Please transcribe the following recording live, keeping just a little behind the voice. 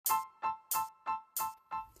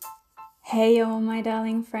Hey, all my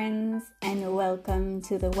darling friends, and welcome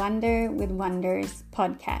to the Wonder with Wonders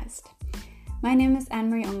podcast. My name is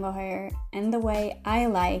Anne-Marie Ungehoyer, and the way I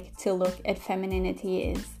like to look at femininity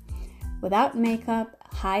is without makeup,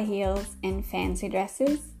 high heels, and fancy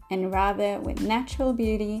dresses, and rather with natural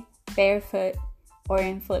beauty, barefoot, or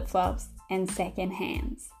in flip-flops and second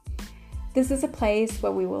hands. This is a place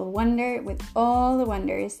where we will wonder with all the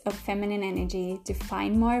wonders of feminine energy to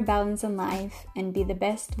find more balance in life and be the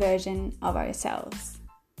best version of ourselves.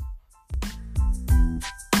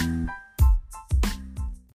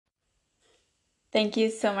 Thank you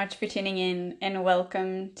so much for tuning in and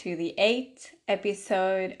welcome to the 8th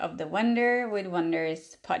episode of the Wonder with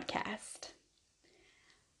Wonders podcast.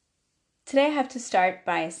 Today I have to start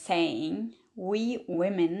by saying we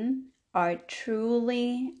women are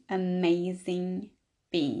truly amazing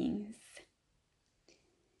beings.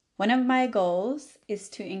 One of my goals is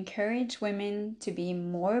to encourage women to be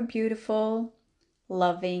more beautiful,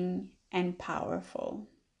 loving, and powerful.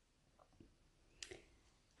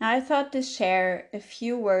 Now, I thought to share a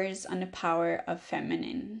few words on the power of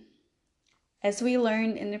feminine. As we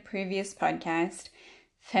learned in the previous podcast,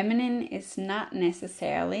 feminine is not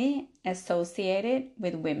necessarily associated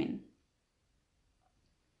with women.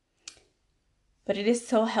 But it is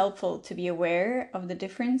so helpful to be aware of the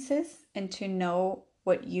differences and to know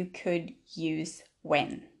what you could use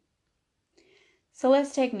when. So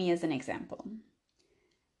let's take me as an example.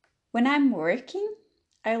 When I'm working,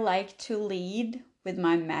 I like to lead with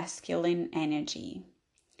my masculine energy.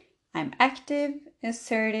 I'm active,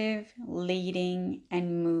 assertive, leading,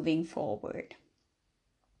 and moving forward.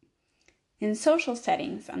 In social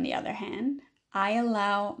settings, on the other hand, I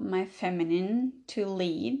allow my feminine to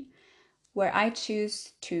lead, where I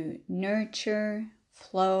choose to nurture,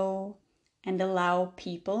 flow, and allow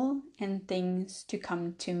people and things to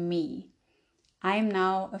come to me. I am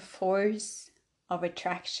now a force of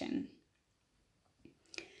attraction.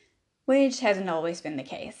 Which hasn't always been the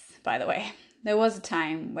case, by the way. There was a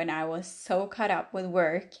time when I was so caught up with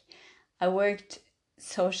work. I worked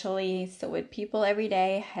socially, so with people every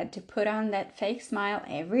day, had to put on that fake smile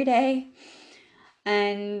every day.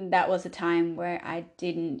 And that was a time where I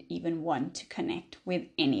didn't even want to connect with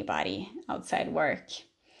anybody outside work.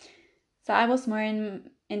 So I was more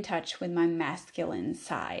in touch with my masculine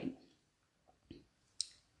side.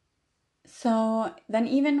 So then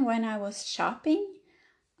even when I was shopping,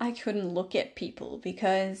 I couldn't look at people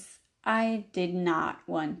because I did not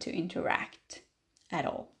want to interact at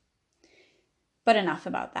all. But enough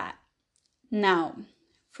about that. Now,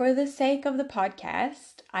 for the sake of the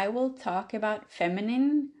podcast, I will talk about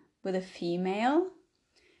feminine with a female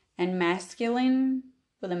and masculine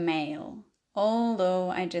with a male. Although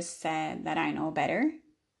I just said that I know better,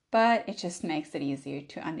 but it just makes it easier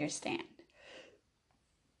to understand.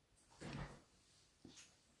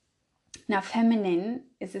 Now, feminine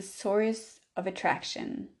is a source of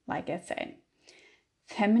attraction, like I said.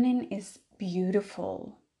 Feminine is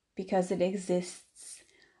beautiful because it exists,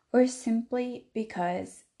 or simply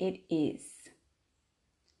because it is.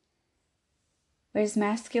 Whereas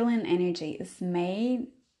masculine energy is made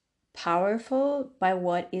powerful by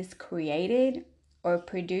what is created or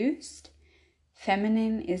produced,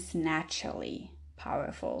 feminine is naturally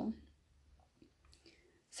powerful.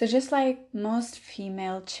 So just like most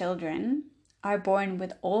female children are born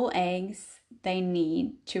with all eggs they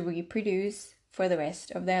need to reproduce for the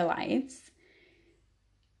rest of their lives,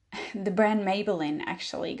 the brand Maybelline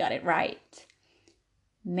actually got it right.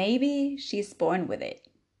 Maybe she's born with it.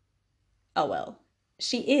 Oh well,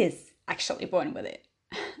 she is actually born with it.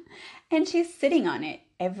 And she's sitting on it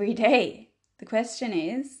every day. The question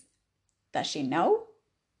is, does she know?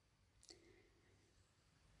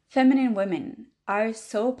 Feminine women are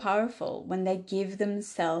so powerful when they give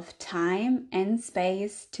themselves time and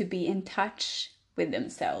space to be in touch with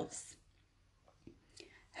themselves.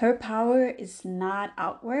 Her power is not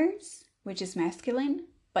outwards, which is masculine,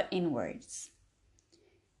 but inwards.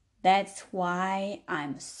 That's why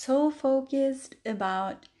I'm so focused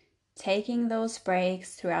about taking those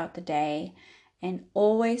breaks throughout the day and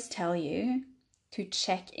always tell you to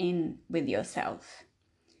check in with yourself.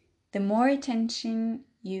 The more attention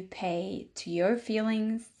you pay to your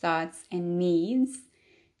feelings, thoughts, and needs,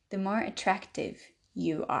 the more attractive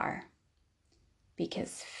you are.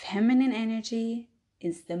 Because feminine energy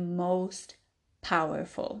is the most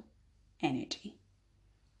powerful energy.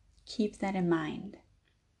 Keep that in mind.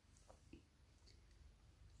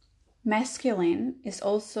 Masculine is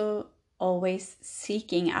also always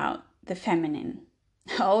seeking out the feminine.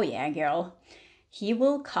 Oh yeah, girl. He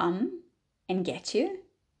will come and get you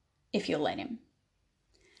if you let him.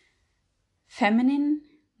 Feminine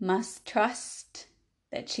must trust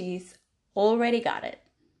that she's already got it.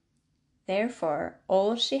 Therefore,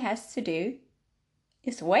 all she has to do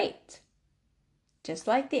is wait. Just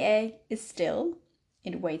like the egg is still,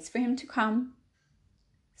 it waits for him to come.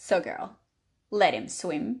 So girl, let him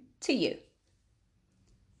swim to you.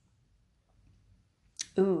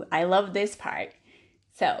 Ooh, I love this part.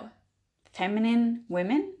 So, feminine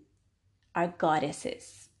women are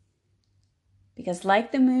goddesses. Because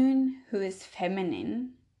like the moon, who is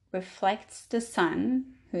feminine, reflects the sun,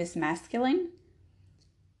 who is masculine,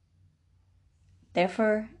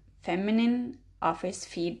 therefore, feminine offers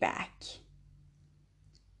feedback.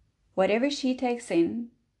 Whatever she takes in,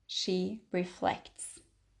 she reflects.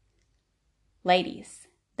 Ladies,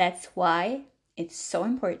 that's why it's so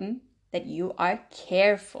important that you are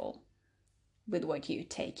careful with what you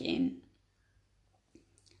take in.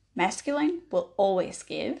 Masculine will always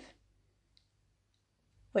give.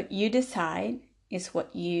 What you decide is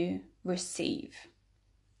what you receive.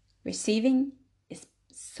 Receiving is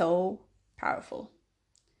so powerful.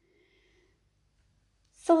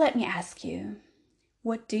 So let me ask you,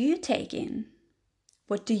 what do you take in?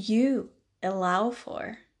 What do you allow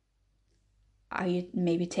for? Are you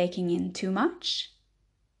maybe taking in too much?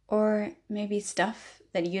 Or maybe stuff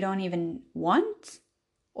that you don't even want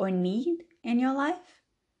or need in your life?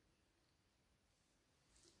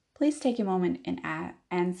 Please take a moment and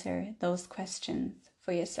answer those questions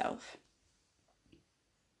for yourself.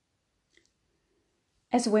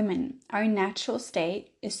 As women, our natural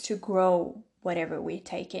state is to grow whatever we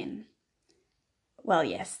take in. Well,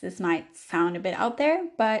 yes, this might sound a bit out there,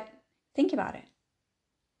 but think about it.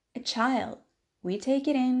 A child, we take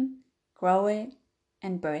it in, grow it,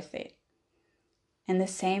 and birth it. And the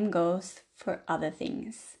same goes for other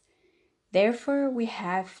things. Therefore, we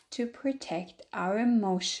have to protect our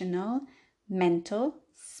emotional, mental,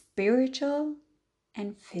 spiritual,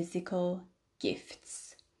 and physical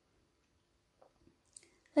gifts.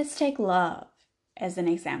 Let's take love as an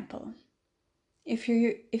example. If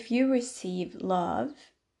you receive love,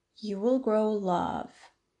 you will grow love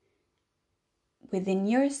within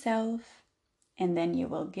yourself, and then you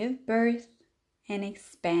will give birth and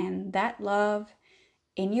expand that love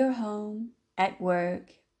in your home, at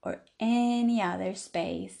work, or any other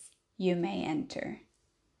space you may enter.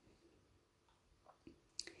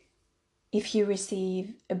 If you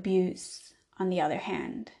receive abuse, on the other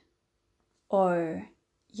hand, or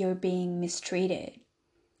you're being mistreated,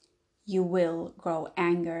 you will grow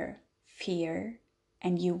anger, fear,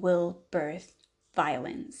 and you will birth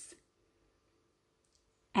violence.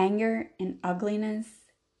 Anger and ugliness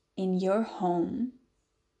in your home,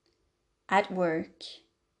 at work,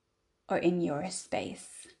 or in your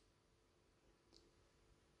space.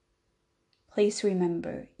 Please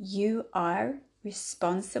remember, you are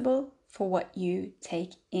responsible for what you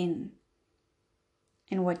take in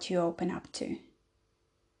and what you open up to.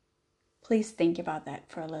 Please think about that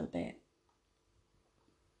for a little bit.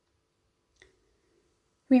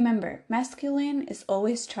 Remember, masculine is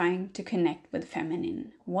always trying to connect with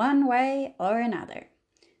feminine, one way or another.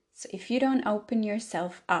 So if you don't open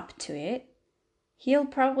yourself up to it, he'll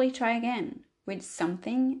probably try again with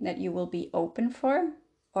something that you will be open for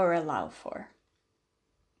or allow for.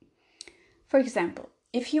 For example,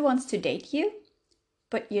 if he wants to date you,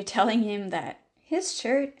 but you're telling him that his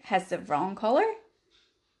shirt has the wrong color,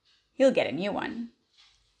 he'll get a new one.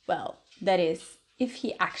 Well, that is, if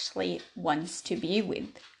he actually wants to be with,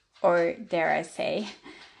 or dare I say,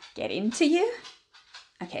 get into you.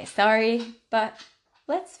 Okay, sorry, but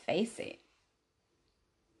let's face it.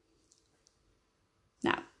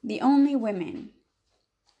 Now, the only women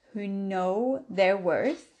who know their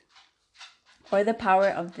worth or the power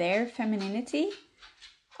of their femininity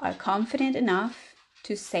are confident enough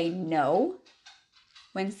to say no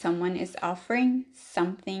when someone is offering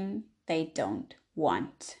something they don't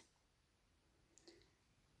want.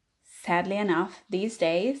 Sadly enough, these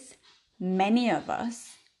days, many of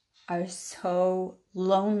us are so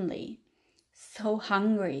lonely, so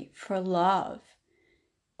hungry for love,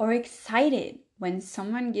 or excited when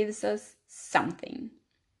someone gives us something,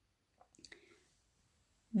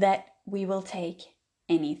 that we will take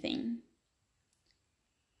anything.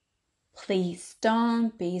 Please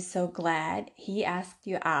don't be so glad he asked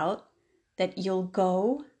you out that you'll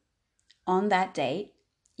go on that date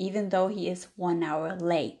even though he is 1 hour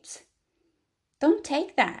late. Don't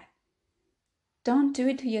take that. Don't do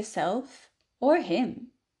it to yourself or him.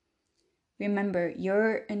 Remember,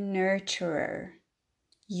 you're a nurturer.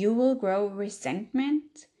 You will grow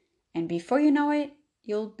resentment, and before you know it,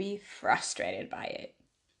 you'll be frustrated by it.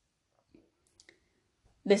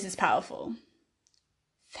 This is powerful.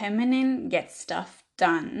 Feminine gets stuff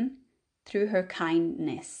done through her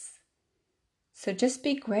kindness. So just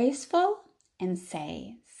be graceful and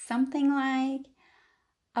say something like,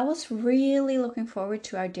 I was really looking forward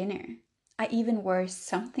to our dinner. I even wore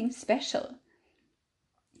something special.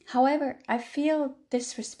 However, I feel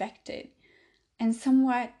disrespected and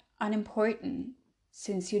somewhat unimportant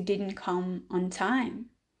since you didn't come on time.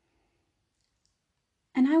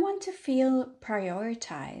 And I want to feel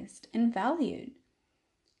prioritized and valued.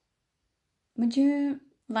 Would you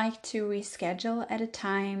like to reschedule at a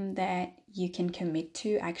time that you can commit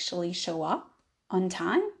to actually show up on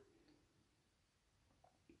time?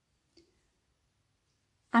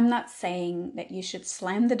 I'm not saying that you should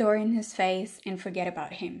slam the door in his face and forget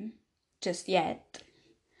about him just yet.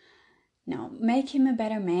 No, make him a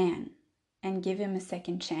better man and give him a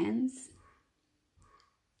second chance.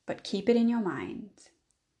 But keep it in your mind.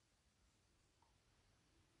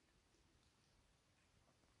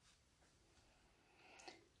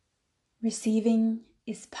 Receiving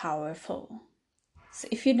is powerful. So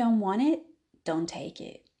if you don't want it, don't take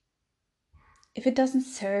it. If it doesn't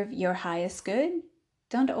serve your highest good,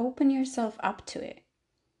 don't open yourself up to it.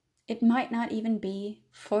 It might not even be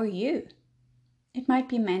for you. It might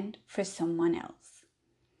be meant for someone else.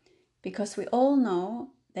 Because we all know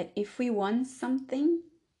that if we want something,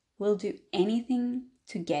 we'll do anything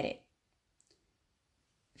to get it.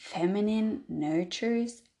 Feminine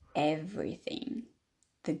nurtures everything,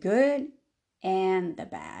 the good and the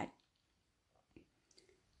bad.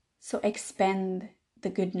 So expend the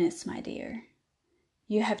goodness, my dear.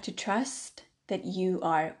 You have to trust that you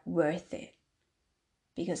are worth it,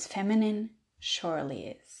 because feminine surely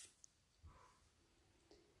is.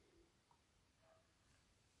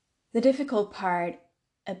 The difficult part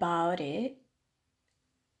about it,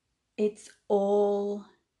 it's all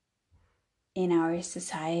in our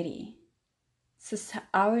society.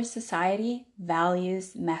 Our society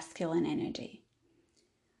values masculine energy.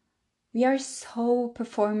 We are so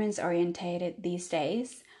performance oriented these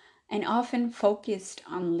days and often focused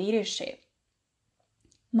on leadership.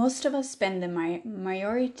 Most of us spend the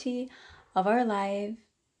majority of our life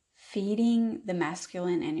feeding the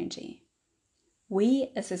masculine energy.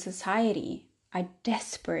 We as a society are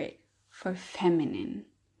desperate for feminine.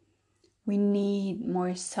 We need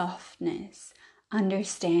more softness,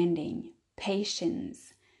 understanding,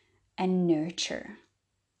 patience, and nurture.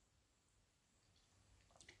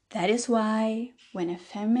 That is why when a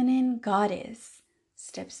feminine goddess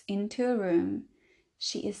steps into a room,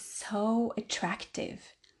 she is so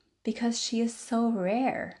attractive because she is so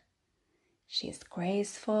rare. She is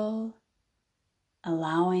graceful,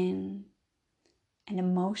 allowing, and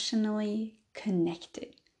emotionally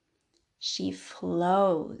connected. She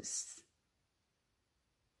flows.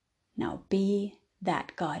 Now be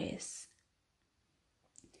that goddess.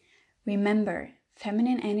 Remember,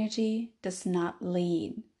 feminine energy does not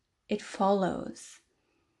lead. It follows.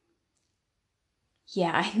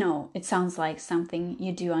 Yeah, I know, it sounds like something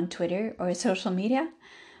you do on Twitter or social media,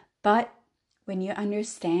 but when you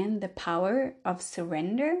understand the power of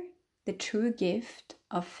surrender, the true gift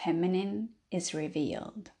of feminine is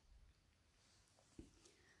revealed.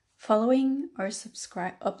 Following or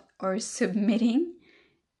submitting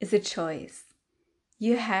is a choice.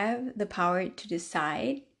 You have the power to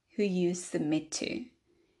decide who you submit to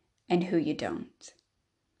and who you don't.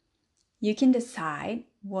 You can decide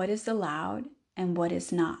what is allowed and what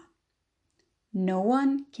is not. No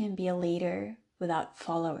one can be a leader without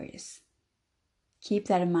followers. Keep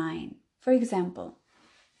that in mind. For example,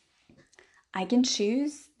 I can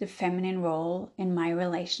choose the feminine role in my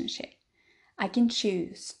relationship. I can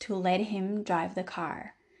choose to let him drive the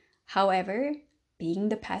car. However, being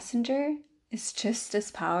the passenger is just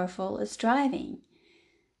as powerful as driving.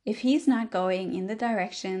 If he's not going in the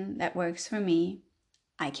direction that works for me,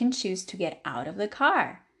 I can choose to get out of the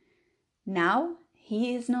car. Now,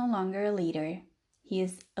 he is no longer a leader. He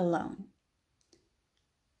is alone.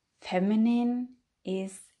 Feminine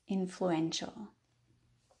is influential.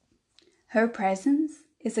 Her presence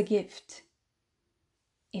is a gift.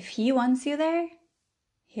 If he wants you there,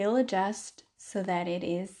 he'll adjust so that it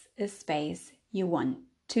is a space you want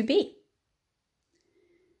to be.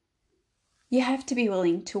 You have to be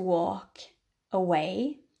willing to walk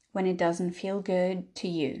away when it doesn't feel good to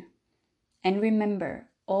you. And remember,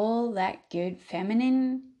 all that good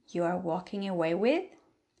feminine you are walking away with,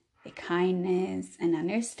 the kindness and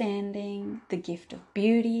understanding, the gift of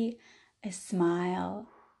beauty, a smile,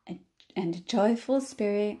 and a joyful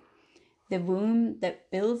spirit, the womb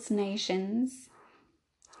that builds nations,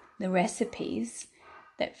 the recipes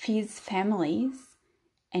that feeds families,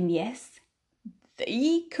 and yes,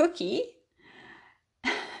 the cookie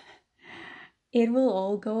it will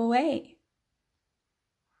all go away.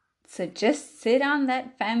 So just sit on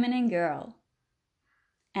that feminine girl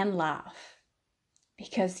and laugh,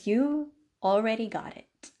 because you already got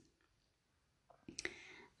it.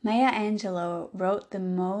 Maya Angelou wrote the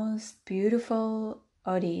most beautiful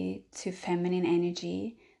ode to feminine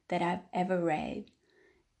energy that I've ever read.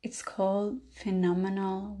 It's called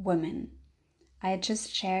Phenomenal Woman. I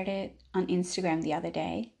just shared it on Instagram the other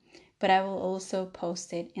day, but I will also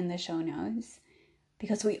post it in the show notes,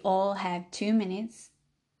 because we all have 2 minutes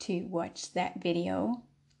to watch that video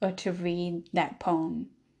or to read that poem.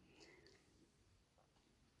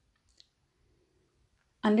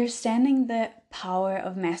 Understanding the power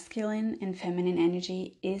of masculine and feminine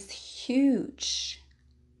energy is huge.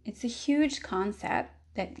 It's a huge concept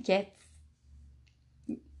that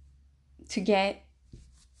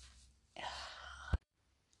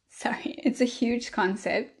it's a huge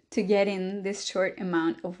concept to get in this short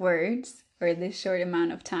amount of words or this short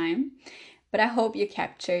amount of time, but I hope you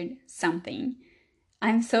captured something.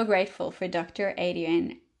 I'm so grateful for Dr.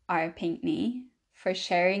 Adrienne R. Pinkney for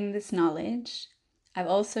sharing this knowledge. I've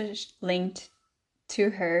also linked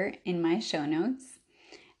to her in my show notes.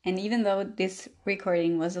 And even though this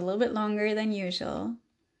recording was a little bit longer than usual,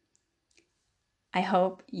 I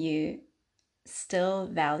hope you still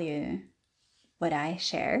value what I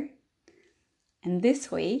share. And this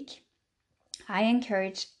week, I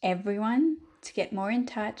encourage everyone to get more in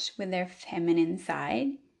touch with their feminine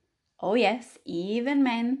side. Oh yes, even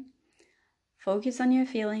men. Focus on your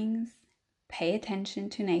feelings, pay attention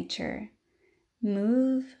to nature,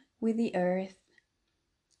 move with the earth.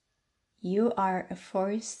 You are a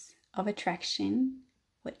force of attraction.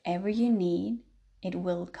 Whatever you need, it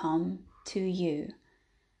will come to you.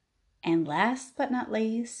 And last but not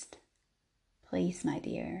least, please, my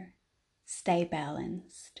dear, stay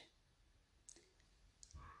balanced.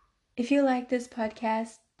 If you like this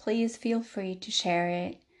podcast, please feel free to share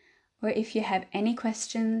it. Or if you have any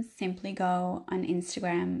questions, simply go on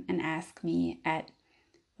Instagram and ask me at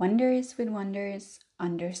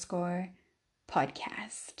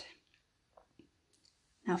wonderswithwonders_podcast.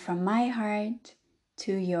 Now from my heart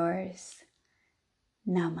to yours,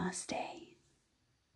 namaste.